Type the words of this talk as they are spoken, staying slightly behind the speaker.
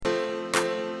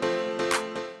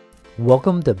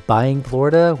Welcome to Buying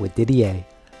Florida with Didier.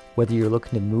 Whether you're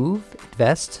looking to move,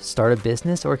 invest, start a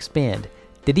business, or expand,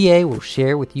 Didier will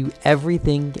share with you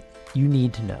everything you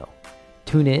need to know.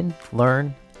 Tune in,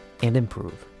 learn, and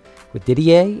improve with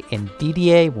Didier and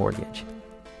DDA Mortgage.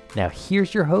 Now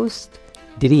here's your host,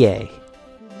 Didier.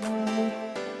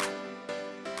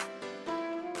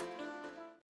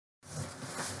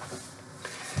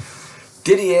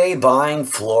 Didier Buying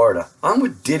Florida. I'm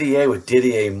with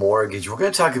Didier Mortgage. We're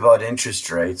going to talk about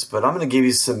interest rates, but I'm going to give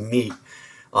you some meat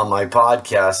on my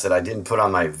podcast that I didn't put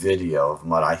on my video of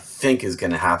what I think is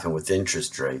going to happen with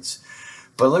interest rates.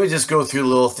 But let me just go through a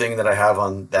little thing that I have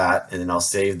on that, and then I'll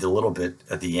save the little bit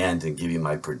at the end and give you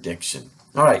my prediction.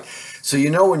 All right, so you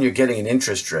know when you're getting an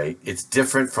interest rate, it's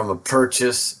different from a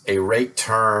purchase, a rate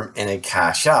term, and a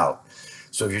cash out.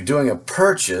 So if you're doing a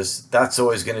purchase, that's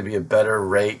always going to be a better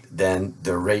rate than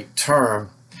the rate term.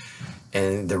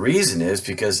 And the reason is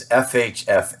because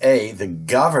FHFA, the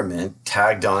government,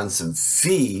 tagged on some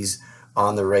fees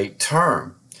on the rate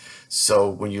term. So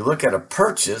when you look at a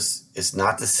purchase, it's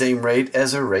not the same rate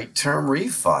as a rate term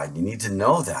refi. You need to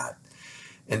know that.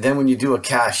 And then when you do a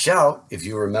cash out, if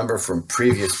you remember from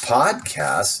previous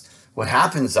podcasts, what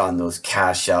happens on those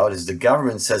cash out is the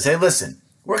government says, hey, listen,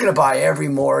 we're going to buy every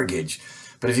mortgage.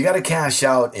 But if you got to cash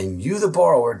out and you, the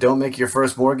borrower, don't make your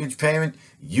first mortgage payment,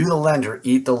 you, the lender,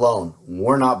 eat the loan.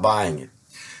 We're not buying it.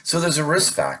 So there's a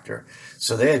risk factor.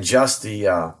 So they adjust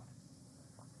the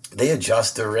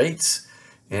rates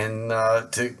and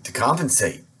to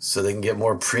compensate so they can get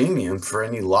more premium for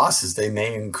any losses they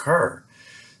may incur.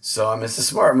 So I mean, it's a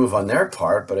smart move on their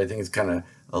part, but I think it's kind of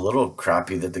a little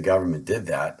crappy that the government did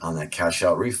that on that cash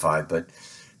out refi. But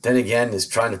then again, is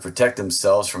trying to protect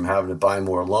themselves from having to buy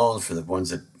more loans for the ones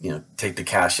that, take the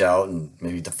cash out and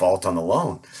maybe default on the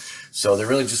loan. So they're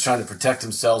really just trying to protect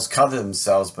themselves, cover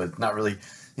themselves, but not really,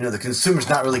 the consumer's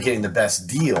not really getting the best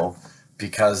deal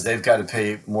because they've got to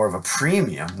pay more of a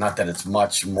premium. Not that it's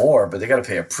much more, but they got to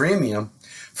pay a premium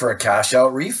for a cash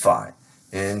out refi.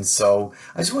 And so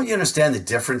I just want you to understand the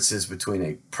differences between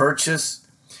a purchase,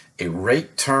 a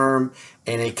rate term,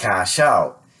 and a cash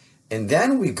out. And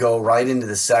then we go right into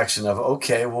the section of,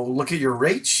 okay, well, look at your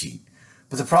rate sheet.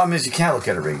 But the problem is you can't look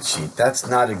at a rate sheet. That's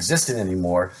not existent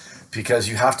anymore because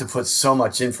you have to put so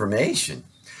much information.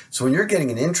 So when you're getting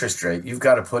an interest rate, you've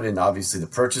got to put in, obviously, the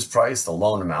purchase price, the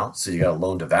loan amount. So you got a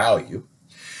loan to value.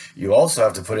 You also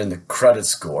have to put in the credit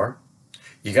score.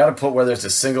 You got to put whether it's a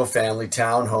single family,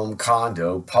 townhome,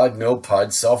 condo, PUD, no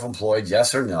PUD, self-employed,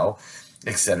 yes or no,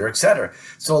 et cetera, et cetera.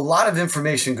 So a lot of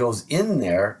information goes in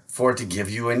there for it to give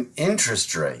you an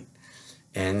interest rate.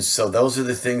 And so those are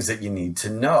the things that you need to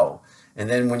know. And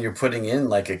then when you're putting in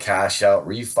like a cash out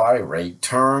refi, rate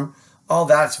term, all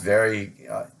that's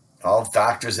all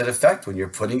factors that affect when you're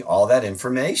putting all that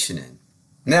information in.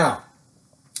 Now,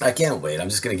 I can't wait. I'm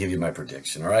just going to give you my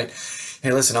prediction, all right?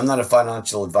 Hey, listen, I'm not a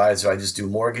financial advisor. I just do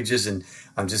mortgages, and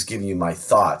I'm just giving you my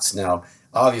thoughts. Now,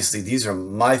 obviously, these are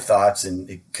my thoughts, and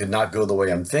it could not go the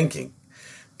way I'm thinking.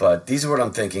 But these are what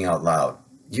I'm thinking out loud.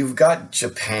 You've got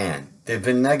Japan. They've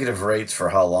been negative rates for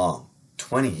how long?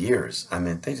 20 years. I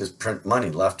mean, they just print money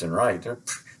left and right. They're a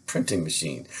printing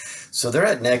machine. So they're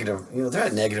at negative, they're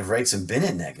at negative rates and been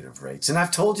at negative rates. And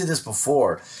I've told you this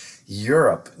before.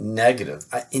 Europe, negative.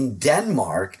 In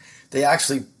Denmark, they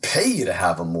actually pay you to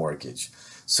have a mortgage.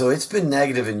 So it's been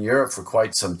negative in Europe for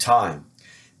quite some time.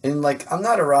 And I'm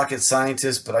not a rocket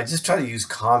scientist, but I just try to use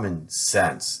common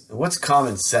sense. What's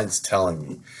common sense telling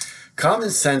me? Common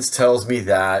sense tells me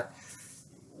that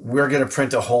we're going to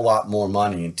print a whole lot more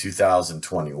money in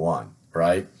 2021,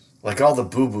 right? All the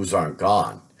boo-boos aren't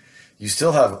gone. You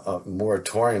still have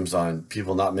moratoriums on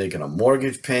people not making a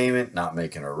mortgage payment, not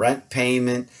making a rent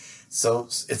payment. So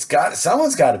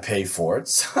someone's got to pay for it.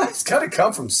 So it's got to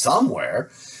come from somewhere.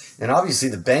 And obviously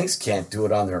the banks can't do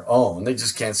it on their own. They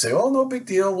just can't say, oh, no big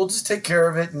deal. We'll just take care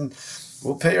of it and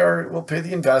we'll pay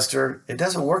the investor. It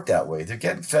doesn't work that way. They're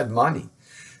getting fed money.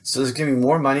 So there's going to be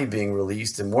more money being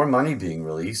released and more money being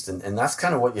released. And that's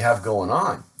kind of what you have going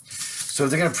on. So if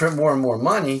they're going to print more and more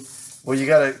money, well, you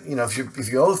got to,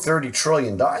 if you owe $30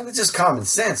 trillion, it's just common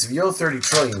sense. If you owe $30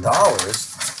 trillion,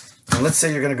 and let's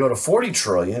say you're going to go to $40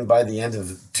 trillion by the end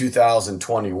of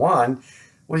 2021,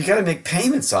 well, you got to make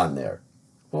payments on there.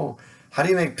 Well, how do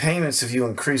you make payments if you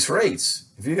increase rates?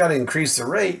 If you got to increase the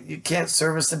rate, you can't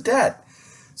service the debt.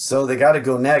 So they got to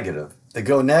go negative. They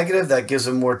go negative, that gives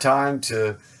them more time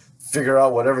to figure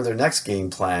out whatever their next game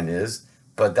plan is.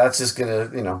 But that's just going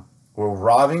to, we're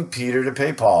robbing Peter to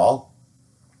pay Paul.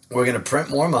 We're going to print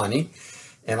more money,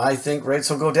 and I think rates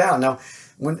will go down. Now,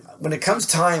 when it comes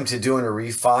time to doing a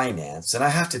refinance, and I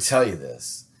have to tell you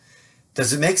this,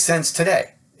 does it make sense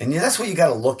today? And that's what you got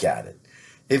to look at it.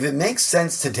 If it makes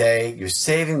sense today, you're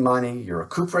saving money, you're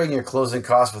recuperating your closing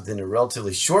costs within a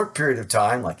relatively short period of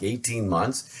time, like 18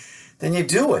 months, then you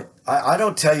do it. I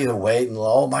don't tell you to wait and,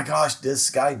 oh my gosh, this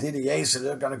guy did EA, so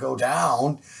they're going to go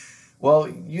down. Well,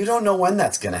 you don't know when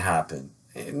that's going to happen.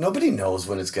 Nobody knows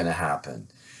when it's going to happen.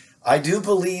 I do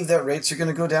believe that rates are going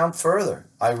to go down further.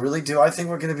 I really do. I think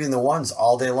we're going to be in the ones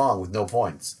all day long with no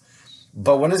points.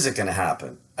 But when is it going to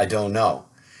happen? I don't know.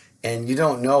 And you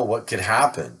don't know what could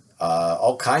happen.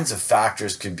 All kinds of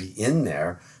factors could be in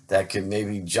there that could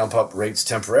maybe jump up rates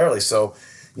temporarily. So,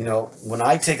 when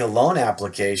I take a loan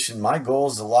application, my goal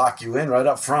is to lock you in right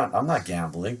up front. I'm not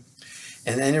gambling.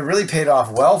 And it really paid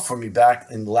off well for me back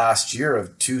in last year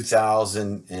of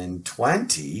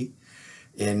 2020.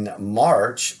 In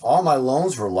March, all my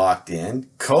loans were locked in.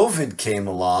 COVID came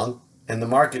along and the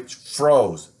market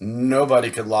froze. Nobody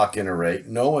could lock in a rate.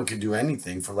 No one could do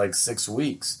anything for like 6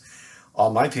 weeks.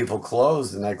 All my people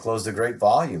closed, and I closed a great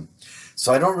volume.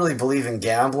 So I don't really believe in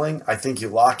gambling. I think you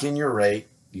lock in your rate.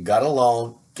 You got a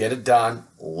loan, get it done,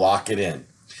 lock it in.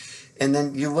 And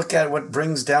then you look at what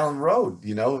brings down the road.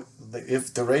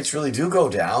 If the rates really do go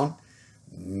down,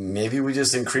 maybe we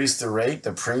just increase the rate,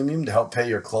 the premium, to help pay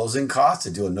your closing costs,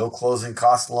 to do a no closing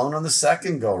cost loan on the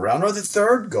second go round or the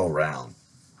third go round.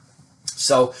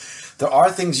 So there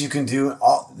are things you can do.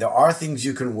 There are things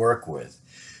you can work with.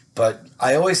 But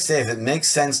I always say, if it makes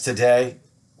sense today,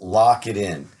 lock it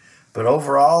in. But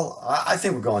overall, I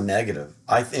think we're going negative.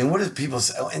 And what do people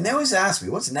say? And they always ask me,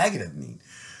 what's negative mean?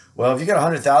 Well, if you got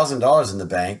 $100,000 in the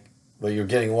bank, well, you're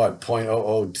getting what,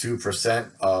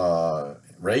 0.002%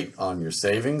 rate on your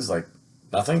savings, like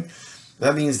nothing.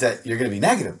 That means that you're going to be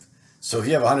negative. So if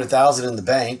you have $100,000 in the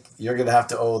bank, you're going to have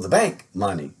to owe the bank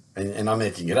money. And I'm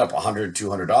making it up, $100,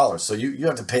 $200. So you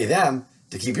have to pay them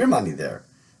to keep your money there.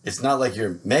 It's not like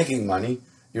you're making money,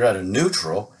 you're at a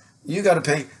neutral. You got to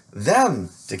pay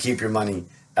them to keep your money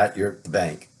at your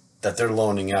bank that they're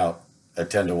loaning out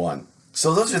at 10 to 1.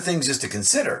 So those are things just to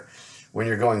consider when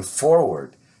you're going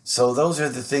forward. So those are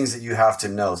the things that you have to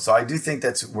know. So I do think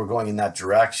we're going in that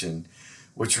direction,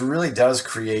 which really does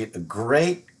create a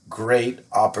great, great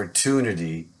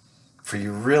opportunity for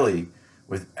you, really,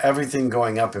 with everything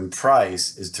going up in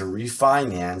price, is to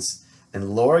refinance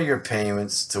and lower your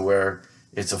payments to where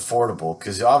it's affordable.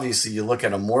 Because obviously you look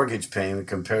at a mortgage payment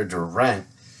compared to rent,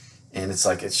 and it's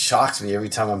like, it shocks me every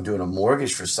time I'm doing a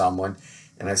mortgage for someone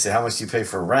and I say, how much do you pay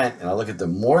for rent? And I look at the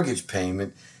mortgage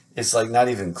payment, it's like not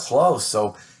even close.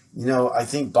 So, I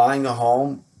think buying a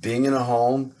home, being in a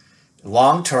home,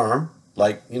 long term,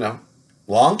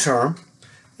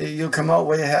 you'll come out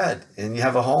way ahead, and you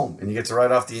have a home, and you get to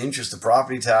write off the interest, the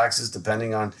property taxes,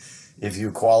 depending on if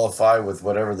you qualify with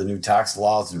whatever the new tax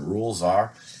laws and rules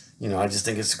are. I just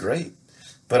think it's great.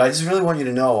 But I just really want you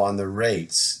to know on the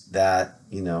rates that,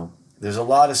 there's a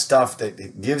lot of stuff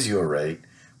that gives you a rate,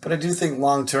 but I do think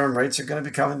long-term rates are going to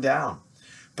be coming down.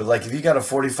 But like, if you got a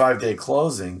 45-day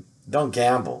closing, don't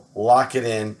gamble. Lock it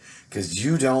in, because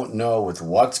you don't know with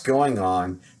what's going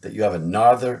on that you have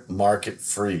another market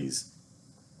freeze.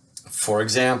 For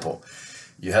example,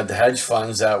 you had the hedge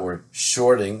funds that were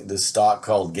shorting this stock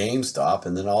called GameStop,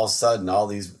 and then all of a sudden all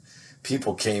these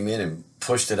people came in and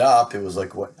pushed it up. It was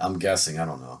like, what, I'm guessing, I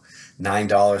don't know,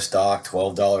 $9 stock,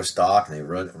 $12 stock, and they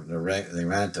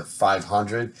ran it to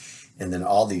 500. And then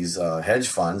all these hedge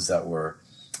funds that were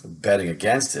betting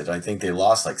against it, I think they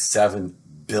lost like $7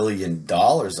 billion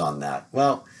on that.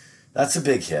 Well, that's a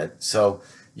big hit. So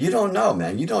you don't know,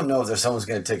 man. You don't know if someone's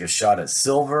going to take a shot at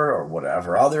silver or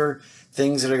whatever other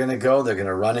things that are going to go. They're going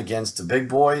to run against the big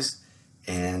boys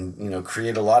and,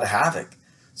 create a lot of havoc.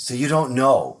 So you don't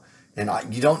know. And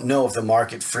you don't know if the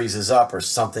market freezes up or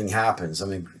something happens. I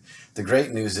mean, the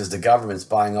great news is the government's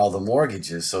buying all the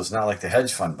mortgages, so it's not like the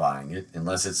hedge fund buying it,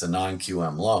 unless it's a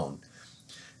non-QM loan.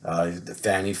 The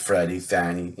Fannie, Freddie,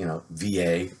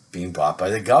 VA being bought by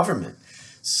the government.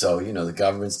 So, the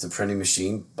government's the printing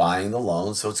machine buying the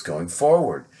loan, so it's going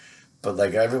forward. But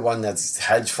like everyone that's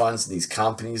hedge funds and these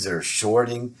companies that are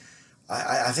shorting,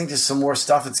 I think there's some more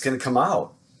stuff that's going to come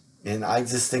out. And I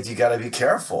just think you got to be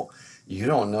careful. You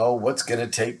don't know what's going to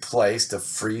take place to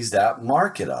freeze that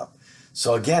market up.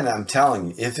 So again, I'm telling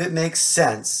you, if it makes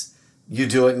sense, you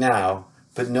do it now.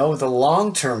 But know the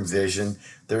long-term vision,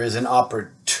 there is an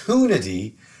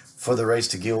opportunity for the rates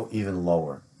to go even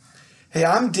lower. Hey,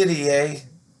 I'm Didier,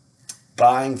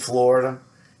 buying Florida,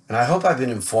 and I hope I've been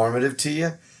informative to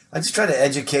you. I just try to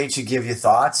educate you, give you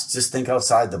thoughts, just think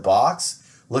outside the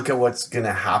box, look at what's going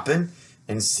to happen,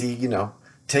 and see,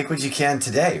 take what you can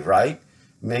today, right?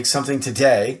 Make something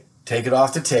today, take it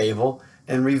off the table,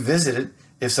 and revisit it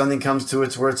if something comes to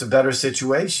it where it's a better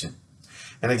situation.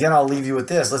 And again, I'll leave you with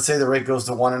this. Let's say the rate goes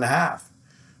to 1.5.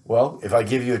 Well, if I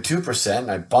give you a 2% and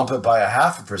I bump it by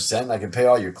 0.5% and I can pay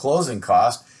all your closing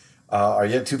costs, are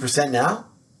you at 2% now?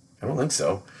 I don't think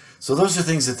so. So those are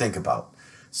things to think about.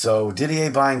 So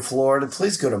Didier Buying Florida,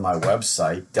 please go to my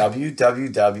website,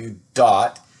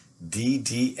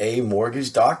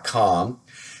 www.ddamortgage.com.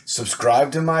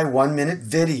 Subscribe to my 1-minute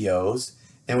videos.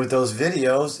 And with those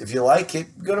videos, if you like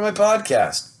it, go to my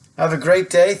podcast. Have a great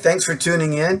day. Thanks for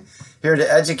tuning in. Here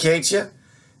to educate you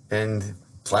and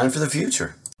plan for the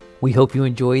future. We hope you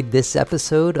enjoyed this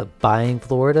episode of Buying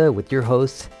Florida with your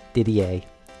host, Didier.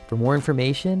 For more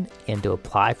information and to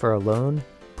apply for a loan,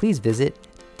 please visit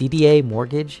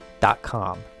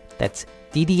ddamortgage.com. That's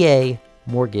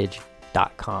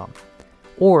ddamortgage.com.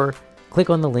 Or click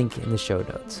on the link in the show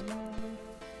notes.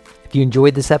 If you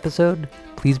enjoyed this episode,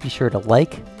 please be sure to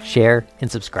like, share,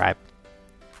 and subscribe.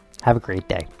 Have a great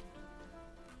day.